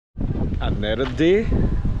Another day,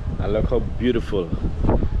 and look how beautiful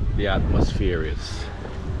the atmosphere is.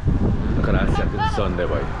 Look at that setting sun there,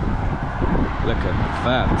 boy. Look at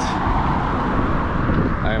that.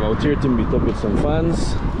 I am out here to meet up with some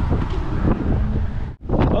fans.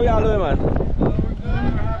 How y'all doing, man? We're good. We're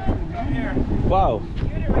happy to come here. Wow.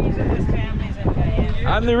 You're the reason this family's in Guyana.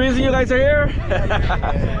 I'm the reason you guys are here?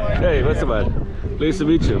 Hey, what's the man? Pleased to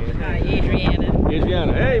meet you. Adriana.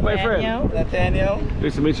 Adriana. Hey, my friend. Nathaniel.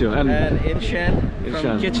 Pleased to meet you. And Inshan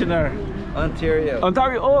from Kitchener, Ontario.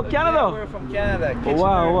 Ontario. Oh, Canada. Yeah, we're from Canada. Oh,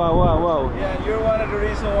 wow, wow, wow, wow. Yeah, you're one of the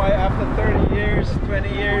reasons why after 30 years, 20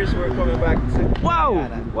 years, we're coming back to Wow.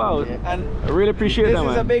 Guyana. Wow. Yeah. And I really appreciate this that,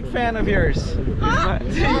 man. is a big fan of yours.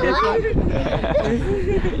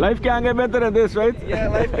 Life can't get better than this, right? Yeah,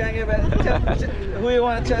 life can't get better. Who you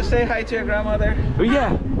want to say hi to your grandmother? Oh,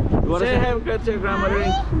 yeah. You Say hi to your grandmother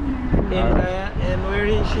in where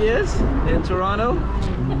she is? In Toronto?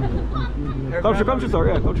 Come true,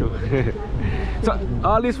 sorry. Yeah, come true. So,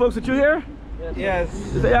 all these folks with you here? Yes.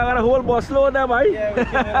 So, you got a whole bus load there, mate? Yeah, we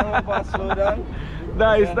came in a whole bus load down.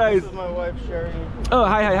 Nice, Yeah, nice. This is my wife, Sherry. Oh,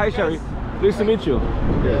 hi, Sherry. Pleased to meet you.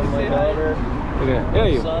 Yes. My daughter.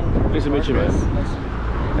 Okay. Hey, Son. pleased to meet you, man.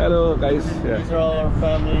 Hello, guys. Yeah. These are all our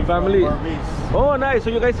family. Family. From Barbados. Oh, nice. So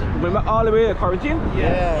you guys went back all the way to quarantine?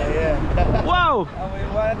 Yeah. Wow. And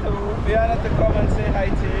we wanted to come and say hi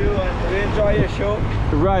to you, and we enjoy your show.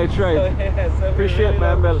 Right. So, yeah, so Appreciate, really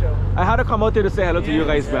man. love Well, the show. I had to come out here to say hello to you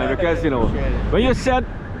guys, man, because you know, when you said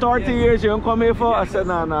 30 years you don't come here for, I said,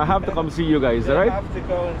 no, I have to come see you guys, We alright? have to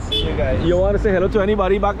go and see you guys. You want to say hello to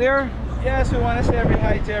anybody back there? Yes, we want to say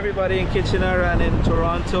hi to everybody in Kitchener and in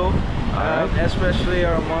Toronto, especially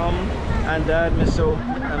our mom and dad, Mr.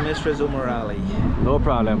 and Mistress Umorali. No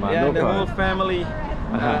problem, man. Yeah, No and the problem. whole family,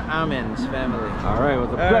 Amen's family. Alright, it was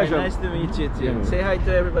a All right, pleasure. nice to meet you too. Yeah. Say hi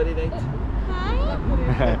to everybody, Nate.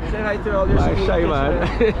 Say hi to all your Bye, school shy, kids, man.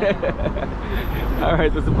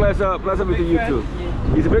 Alright, it's a pleasure meeting you too.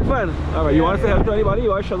 He's a big fan. Alright, you want to say hello to anybody? You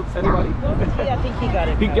want to shout out to anybody? I think he got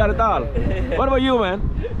it. He got it all. What about you, man?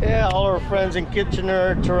 Yeah, all our friends in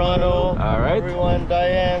Kitchener, Toronto, Alright. everyone,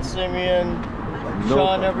 Diane, Simeon,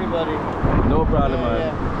 Sean, everybody. No problem,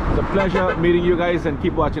 Yeah, man. It's a pleasure meeting you guys, and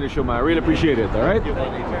keep watching the show, man. I really appreciate it, alright?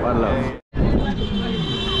 One love.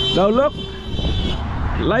 Now look,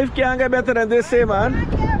 life can't get better than this, say, man.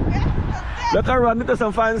 Look, I run into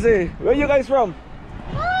some fancy. Where you guys from?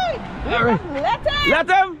 Hi, All right. Let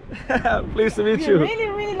them. Pleased to meet you.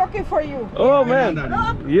 really looking for you. Oh man,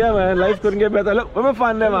 yeah, man. Life couldn't get better. Look, we're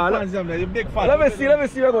fan them, man. Let me see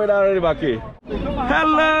what's going on already back here.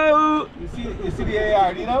 Hello. You see the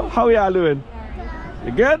AR, you know? How y'all doing?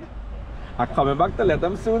 You good? I'm coming back to let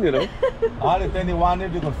them soon, you know. All the time they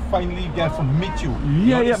wanted, they could finally get to meet you.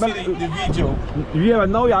 Yeah, See but the video. yeah, but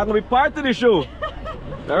now y'all gonna be part of the show.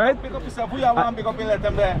 All right. Pick up yourself. Who you want? Pick up and let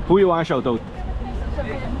them there. Who you want to shout out?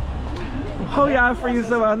 How y'all free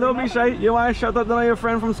yourself? Man? Don't be shy. You want to shout out to your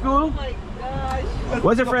friend from school? Oh my gosh.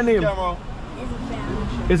 What's your friend name?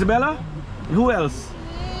 Isabella? Who else?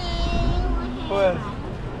 Who else?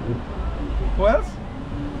 Who else?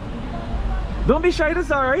 Don't be shy,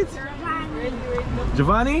 that's alright.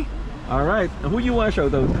 Giovanni? Alright. Who you want to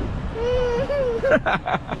shout out?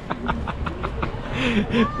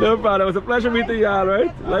 No problem. It was a pleasure meeting y'all,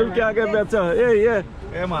 right? Life can't get better. Yeah.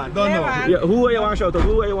 Yeah, man. Don't know. man. Yeah, who you want to shout out?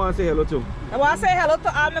 Who you want to say hello to? I want to say hello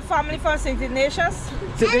to all my family from St. Ignatius.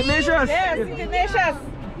 St. Ignatius? Yes, St. Ignatius.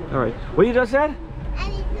 Alright. What you just said?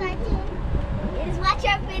 Watch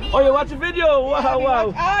your video. Oh, you watch a video?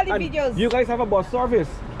 Wow. All the And videos. you guys have a bus service.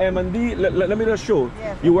 M&D, let me just show.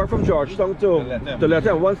 Yes. You work from Georgetown to let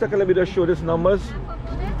them. 1 second, let me just show these numbers.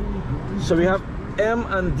 So we have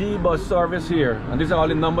M&D bus service here. And these are all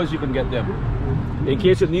the numbers you can get them. In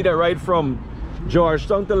case you need a ride from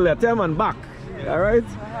Georgetown to Latham and back. Alright?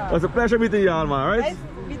 It was a pleasure meeting y'all, man. Alright? Nice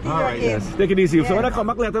meeting you Alright, again. yes. Take it easy. So Yeah. when I come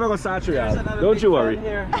back later, I'm going to start you There's out. another Don't big you worry. fan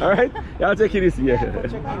here. Alright? Yeah, I'll take it easy. Yeah.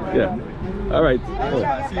 Yeah. Alright.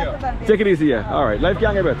 Take it easy, yeah. Alright. Life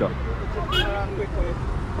can't get better.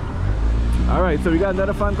 Alright, so we got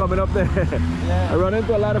another fan coming up there. I run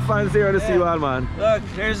into a lot of fans here at the Seawall, man. Look,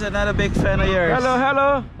 here's another big fan of yours.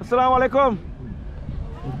 Hello. Assalamu alaikum.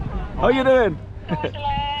 How you doing?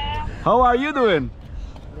 How are you doing?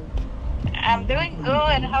 I'm doing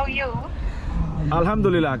good. How are you?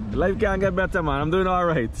 Alhamdulillah. Life can't get better, man. I'm doing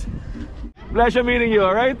alright. Pleasure meeting you,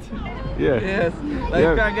 alright? Yeah. Yes,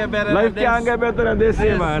 life can't get better Life than can't this. get better than this,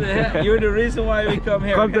 Yes, man. You're the reason why we come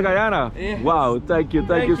here. Come to Guyana? Yes. Wow, thank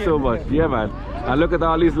you so much. Yeah, man. And look at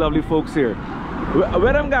all these lovely folks here.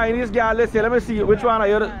 Where them Guyanese girls? Let's see. Let me see. Which one are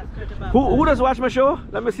you? Who does watch my show?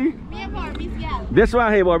 Let me see. Me and Barbie's girl. This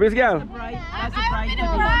one, hey, Barbie's girl. I'm the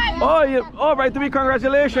bride. Oh, you, oh, right to me,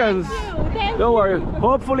 congratulations. Thank Don't worry.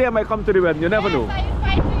 Hopefully I might come to the wedding. You never know. I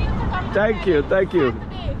invite you to come. Thank you, thank you.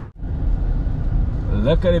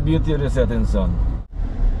 Look at the beauty of the setting sun.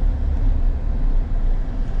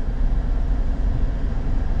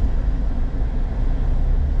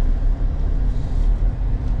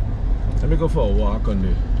 Let me go for a walk on the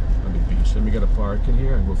beach. Let me get a park in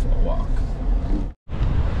here and go for a walk.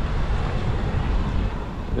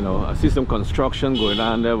 You know, I see some construction going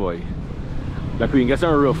on there, boy. Like we can get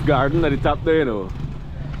some roof garden at the top there, you know.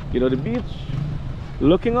 You know, the beach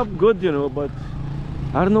looking up good, you know, but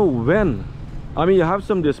I don't know when. I mean, you have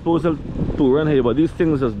some disposal to run here, but these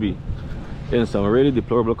things just be in some really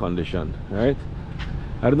deplorable condition, right?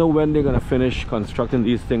 I don't know when they're gonna finish constructing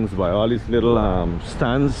these things by all these little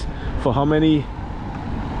stands. For how many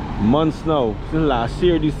months now? Since last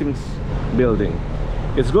year, these things building.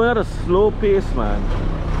 It's going at a slow pace, man.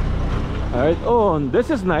 All right. Oh, and this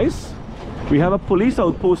is nice. We have a police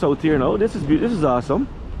outpost out here now. This is awesome.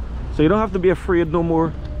 So you don't have to be afraid no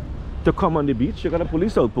more to come on the beach. You got a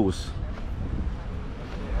police outpost.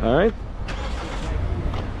 All right.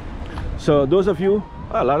 So those of you,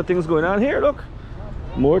 a lot of things going on here. Look,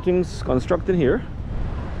 more things constructed here.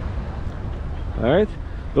 All right.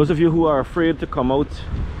 Those of you who are afraid to come out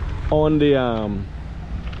on the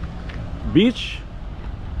beach,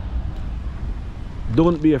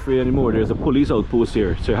 don't be afraid anymore. There's a police outpost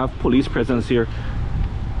here, so you have police presence here,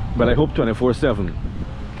 but I hope 24/7.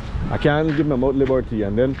 I can't give them out liberty.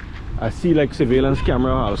 And then I see like surveillance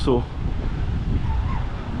camera also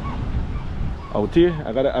out here.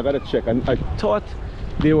 I gotta check. And I thought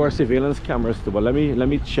they were surveillance cameras too, but let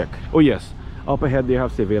me check. Oh yes, up ahead they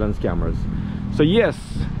have surveillance cameras. So yes,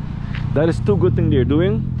 that is two good things they're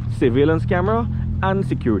doing: surveillance camera and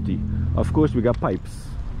security. Of course, we got pipes.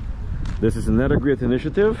 This is another great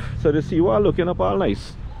initiative. So the seawall looking up all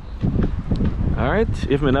nice. All right,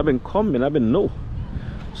 if me not been come, me not been know.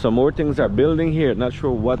 Some more things are building here. Not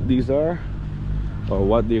sure what these are or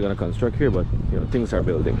what they're gonna construct here, but you know, things are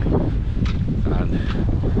building. And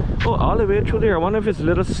oh, all the way through there, I wonder if it's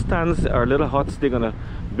little stands or little huts they're gonna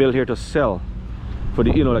build here to sell for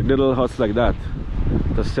the, you know, like little huts like that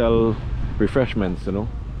to sell refreshments, you know.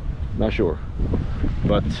 Not sure,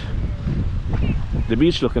 but the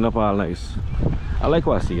beach looking up all nice. I like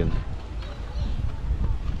what I'm seeing.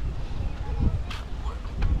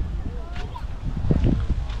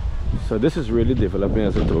 So this is really developing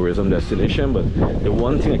as a tourism destination, but the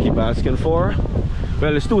one thing I keep asking for,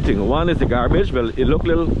 well, it's two things. One is the garbage. Well, it looked a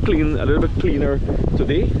little clean, a little bit cleaner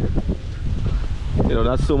today. You know,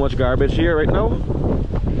 not so much garbage here right now.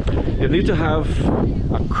 You need to have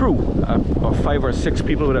a crew of 5 or 6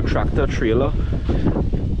 people with a tractor trailer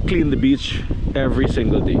clean the beach every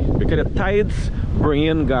single day, because the tides bring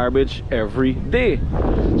in garbage every day.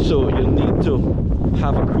 So you need to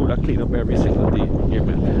have a crew that clean up every single day. Here,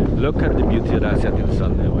 man. Look at the beauty of that setting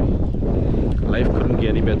sun there, boy. Life couldn't get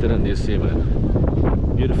any better than this here,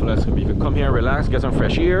 man. Beautiful as can be. You can come here, relax, get some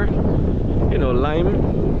fresh air. You know,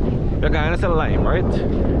 lime. You're going to lime, right?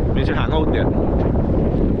 Means you hang out there,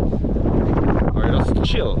 or you just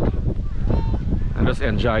chill and just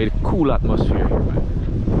enjoy the cool atmosphere here, man.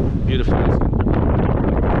 Beautiful as can be.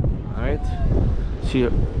 All right. See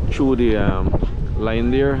through the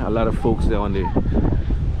line there, a lot of folks there on the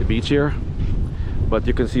beach here, but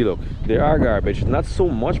you can see, look, there are garbage, not so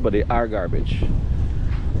much, but they are garbage.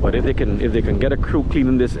 But if they can get a crew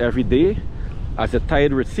cleaning this every day, as the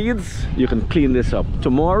tide recedes, you can clean this up.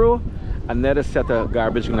 Tomorrow another set of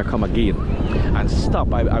garbage gonna come again. And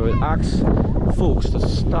stop, I will ask folks to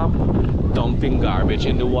stop dumping garbage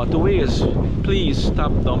in the waterways. Please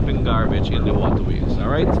stop dumping garbage in the waterways. All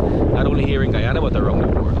right, not only here in Guyana but around the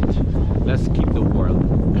world. Let's keep the world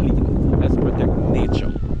clean. Let's protect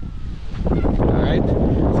nature. All right,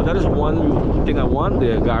 so that is one thing I want,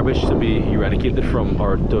 the garbage to be eradicated from,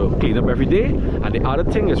 or to clean up every day. And the other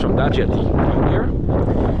thing is from that jetty out here,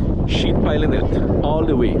 sheet piling it all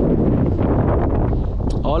the way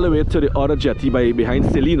to the other jetty behind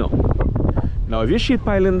Celino. Now if you sheet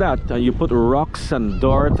piling that and you put rocks and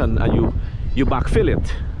dirt and you backfill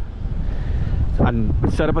it and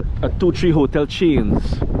set up a 2-3 hotel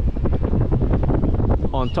chains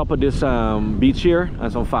on top of this beach here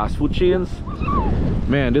and some fast food chains,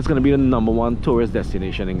 man, this is gonna be the #1 tourist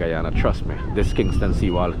destination in Guyana. Trust me, this Kingston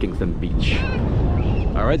Seawall, Kingston Beach.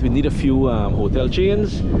 All right, we need a few hotel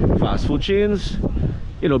chains, fast food chains,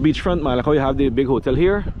 you know, beachfront, man, like how you have the big hotel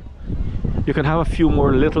here. You can have a few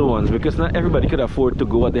more little ones, because not everybody could afford to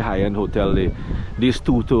go at the high-end hotel. These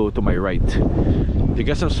two to my right. You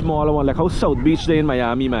get some smaller one, like how South Beach there in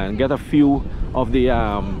Miami, man. Get a few of the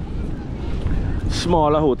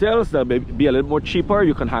smaller hotels that may be a little more cheaper.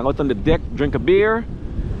 You can hang out on the deck, drink a beer,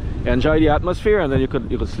 enjoy the atmosphere, and then you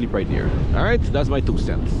could sleep right here. All right, that's my 2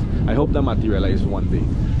 cents. I hope that materializes one day.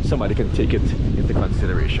 Somebody can take it into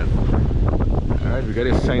consideration. All right, we got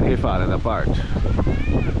a sign here falling apart,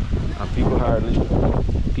 and people hardly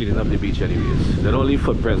cleaning up the beach anyways. They don't leave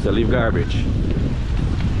footprints, they leave garbage.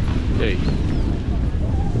 Hey,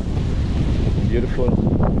 beautiful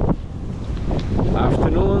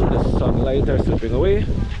afternoon. The sunlight are slipping away,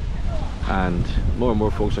 and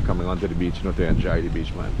more folks are coming onto the beach, you know, to enjoy the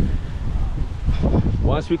beach, man.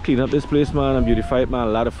 Once we clean up this place, man, and beautify it, man,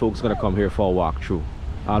 a lot of folks gonna come here for a walkthrough.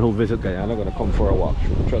 All who visit Guyana are gonna come for a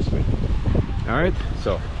walkthrough, trust me. All right,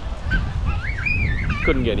 so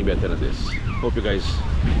couldn't get any better than this. Hope you guys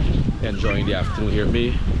enjoying the afternoon here with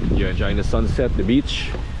me. You're enjoying the sunset, the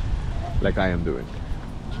beach, like I am doing.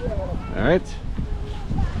 All right.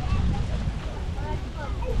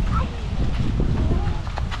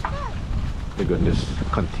 The goodness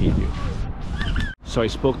continue. So I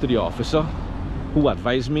spoke to the officer who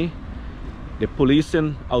advised me the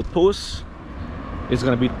policing outpost is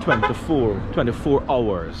going to be 24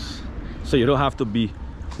 hours, so you don't have to be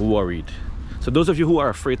worried. So those of you who are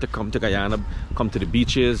afraid to come to Guyana, come to the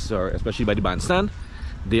beaches, or especially by the bandstand,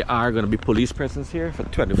 there are going to be police presence here for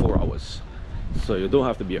 24 hours, so you don't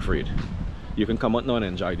have to be afraid. You can come out now and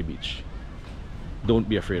enjoy the beach. Don't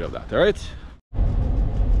be afraid of that. All right,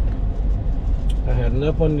 I'm heading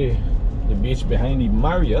up on the beach behind the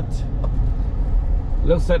Marriott.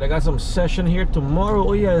 Looks like I got some session here tomorrow.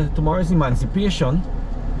 Oh yeah, tomorrow is Emancipation,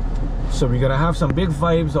 so we're gonna have some big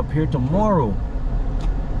vibes up here tomorrow.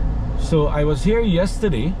 So I was here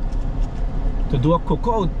yesterday to do a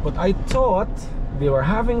cookout, but I thought they were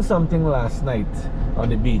having something last night on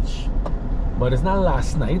the beach, but it's not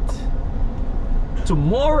last night.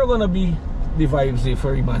 Tomorrow gonna be the vibes day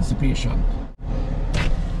for Emancipation.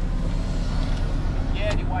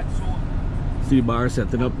 Yeah, the white zone. See the bar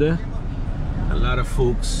setting up there. A lot of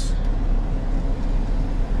folks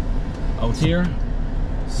out here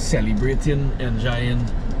celebrating, enjoying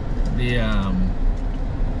the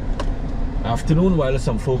afternoon while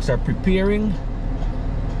some folks are preparing.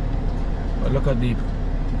 But look at the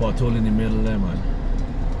pothole in the middle there, man.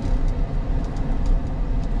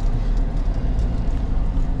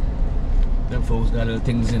 Them folks got little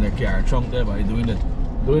things in their car trunk there by doing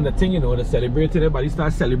the thing, you know, they're celebrating. Everybody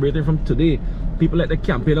starts celebrating from today. People like the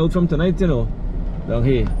camping out from tonight, you know, down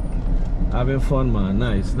here, having fun, man.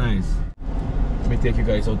 Nice. Let me take you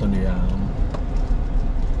guys out on the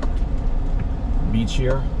beach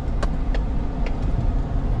here.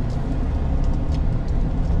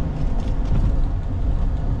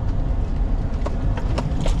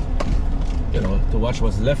 You know, to watch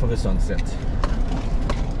what's left of the sunset.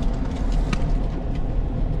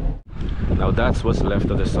 Now that's what's left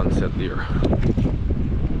of the sunset there.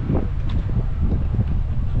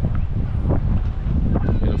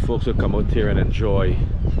 Folks will come out here and enjoy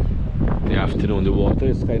the afternoon. The water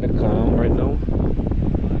is kind of calm right now.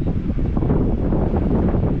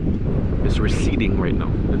 It's receding right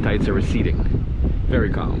now. The tides are receding. Very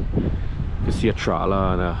calm. You see a trawler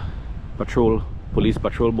and a police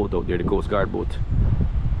patrol boat out there, the Coast Guard boat.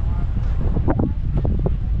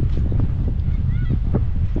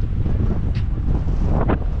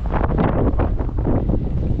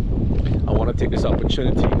 I want to take this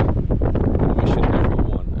opportunity to wish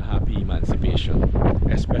everyone a happy Emancipation,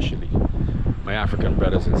 especially my African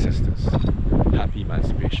brothers and sisters. Happy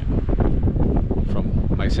Emancipation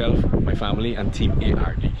from myself, my family, and Team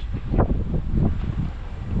ARD.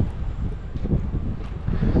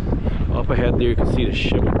 Up ahead there you can see the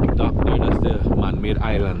ship dock there. That's the man-made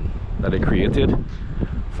island that they created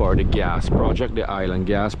for the gas project, the island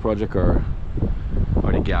gas project, or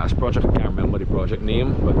the gas project. I can't remember the project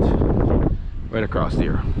name, but right across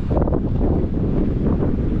there.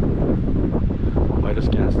 I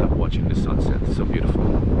just can't stop watching the sunset. It's so beautiful.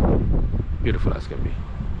 Beautiful as can be.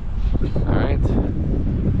 Alright.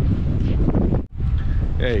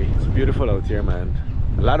 Hey, it's beautiful out here, man.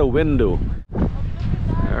 A lot of wind though.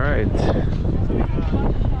 Alright.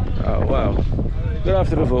 Oh wow. Good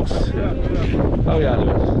afternoon, folks. How y'all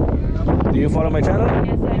doing? Do you follow my channel?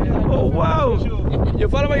 Yes, I do. Oh wow! You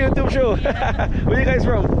follow my YouTube show? Where you guys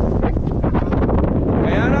from?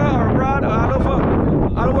 Guyana or abroad or all over?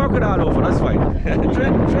 I'll work with all over, that's fine.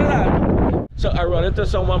 Trinidad. So I run into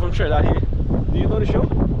someone from Trinidad here. Do you know the show?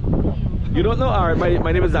 You don't know? Alright,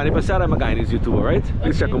 my name is Danny Passad. I'm a Guyanese YouTuber, right?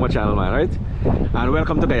 Please check out my channel, man, right? And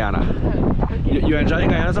welcome to Guyana. Okay. You enjoying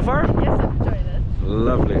Guyana so far? Yes, I'm enjoying it.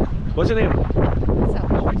 Lovely. What's your name?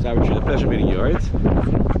 Savage. It's a pleasure meeting you, alright?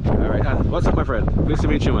 Alright, and what's up, my friend? Pleased to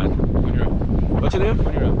meet you, man. What's your name?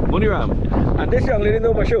 Muniram. And this young lady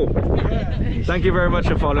know my show. Thank you very much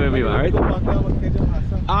for following me, alright?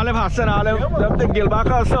 Alim Hassan, them thing Gilbach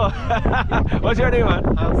also. What's your name, man?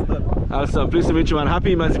 Alston. Pleased to meet you, man.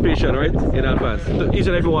 Happy Emancipation, right? In advance. To each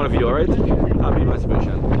and every one of you, alright? Happy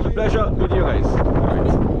Emancipation. It's a pleasure meeting you guys.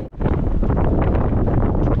 Alright.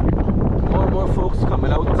 More and more folks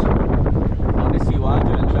coming out on the Seawall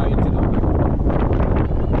to enjoy it, you know.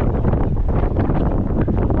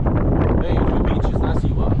 Hey, the beach is not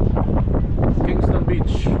Seawall. Kingston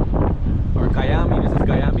Beach. Or Kayami. This is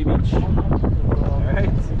Kayami Beach.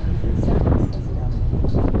 Alright.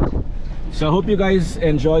 So I hope you guys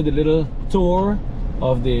enjoyed the little tour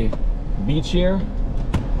of the beach here,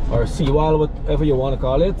 or Seawall, whatever you want to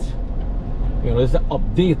call it. You know, it's the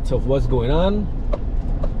update of what's going on.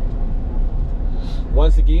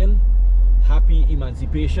 Once again, happy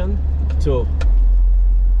Emancipation to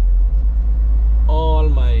all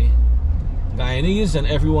my Guyanese and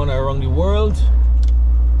everyone around the world,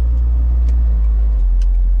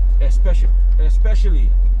 especially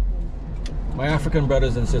my African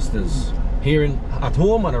brothers and sisters here at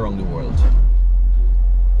home and around the world.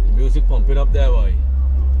 The music pumping up there, boy.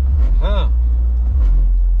 Huh?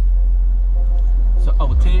 So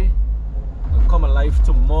out here and come alive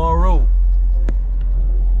tomorrow.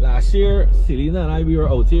 Last year, Selena and I, we were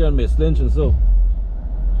out here on Miss Lynch and so.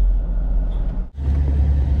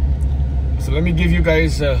 So let me give you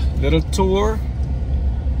guys a little tour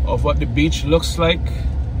of what the beach looks like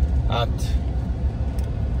at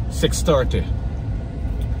 6:30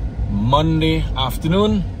 Monday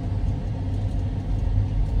afternoon,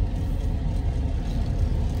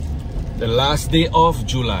 the last day of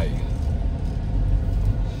July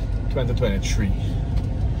 2023.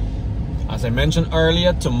 As I mentioned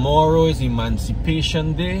earlier, tomorrow is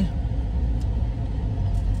Emancipation Day,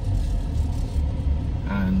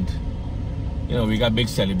 and you know, we got big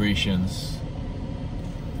celebrations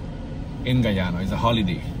in Guyana. It's a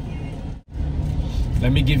holiday.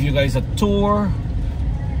 Let me give you guys a tour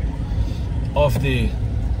of the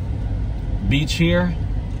beach here,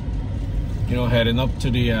 you know, heading up to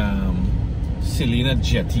the Selena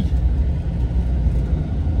Jetty.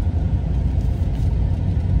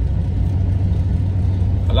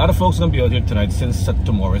 A lot of folks are gonna be out here tonight since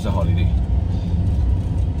tomorrow is a holiday.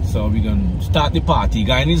 So we're gonna start the party.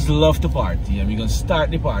 Guyanese love to party, and we're gonna start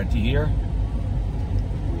the party here.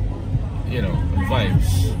 You know,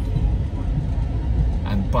 vibes.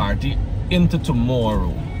 And party into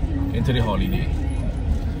tomorrow, into the holiday.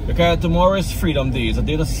 Because tomorrow is Freedom Day. It's a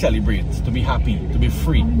day to celebrate, to be happy, to be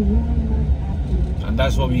free. And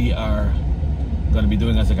that's what we are gonna be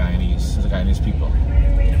doing as a Guyanese people.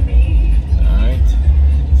 Alright.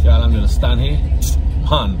 So I'm gonna stand here.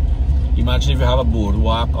 Man, imagine if you have a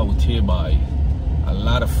boardwalk out here by. A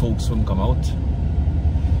lot of folks will come out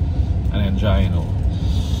and enjoy, you know.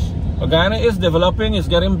 But Guyana is developing, it's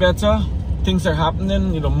getting better. Things are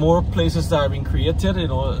happening, you know, more places are being created, you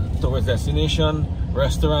know, towards destination,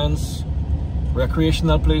 restaurants,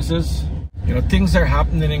 recreational places. You know, things are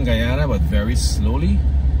happening in Guyana, but very slowly.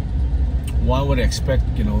 One would expect,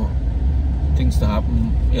 you know, things to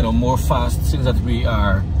happen, you know, more fast, since that we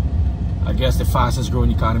are, I guess, the fastest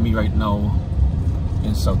growing economy right now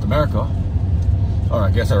in South America, or I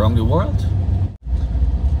guess around the world.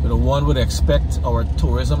 You know, one would expect our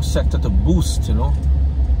tourism sector to boost, you know,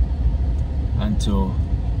 and to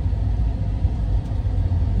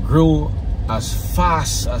grow as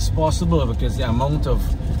fast as possible, because the amount of,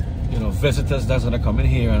 you know, visitors that's gonna come in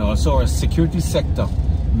here, and also our security sector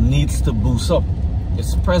needs to boost up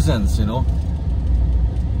its presence, you know,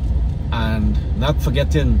 and not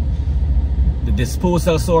forgetting the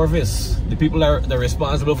disposal service. The people that are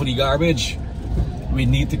responsible for the garbage. We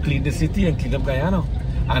need to clean the city and clean up Guyana,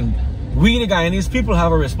 and we the Guyanese people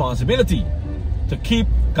have a responsibility to keep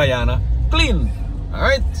Guyana clean. All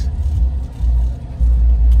right.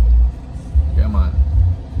 Yeah, man.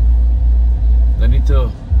 They need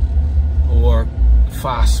to work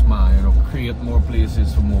fast, man. You know, create more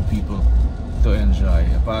places for more people to enjoy.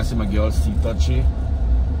 I pass my girl Steve Touchy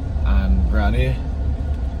and Granny.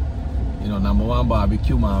 You know, #1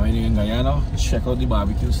 barbecue, man. When you're in Guyana, check out the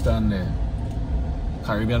barbecue stand there.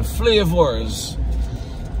 Caribbean flavors.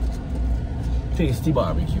 Tasty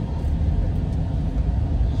barbecue.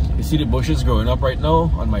 You see the bushes growing up right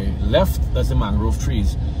now on my left? That's the mangrove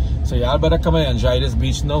trees. So y'all better come and enjoy this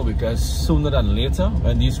beach now, because sooner than later,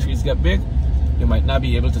 when these trees get big, you might not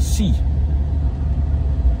be able to see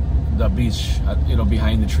the beach, you know,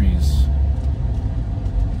 behind the trees.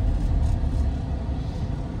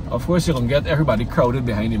 Of course, you can get everybody crowded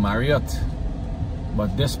behind the Marriott,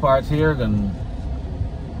 but this part here, then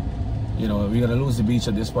you know, we're gonna lose the beach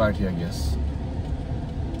at this part here, I guess.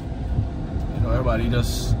 You know, everybody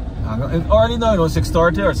just already now, you know,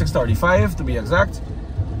 6:30 or 6:35 to be exact.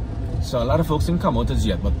 So a lot of folks didn't come out as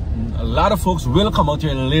yet, but a lot of folks will come out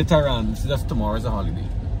here later on. It's just tomorrow is a holiday.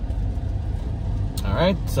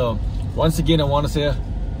 Alright, so once again I want to say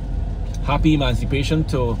happy emancipation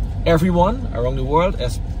to everyone around the world,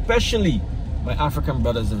 especially my African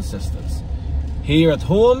brothers and sisters here at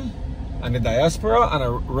home and the diaspora and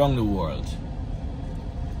around the world.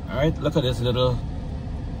 Alright, look at this little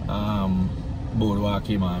boardwalk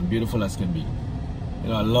here, man. Beautiful as can be. You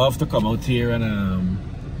know, I love to come out here and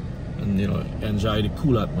you know, enjoy the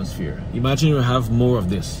cool atmosphere. Imagine you have more of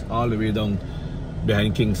this all the way down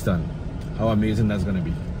behind Kingston. How amazing that's gonna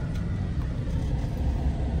be.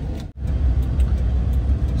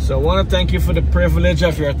 So I want to thank you for the privilege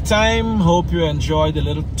of your time. Hope you enjoyed the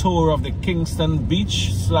little tour of the Kingston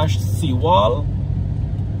beach / Seawall.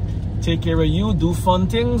 Take care of you, do fun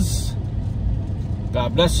things.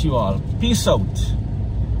 God bless you all. Peace out.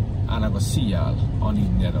 And I will see y'all on the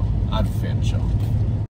next adventure.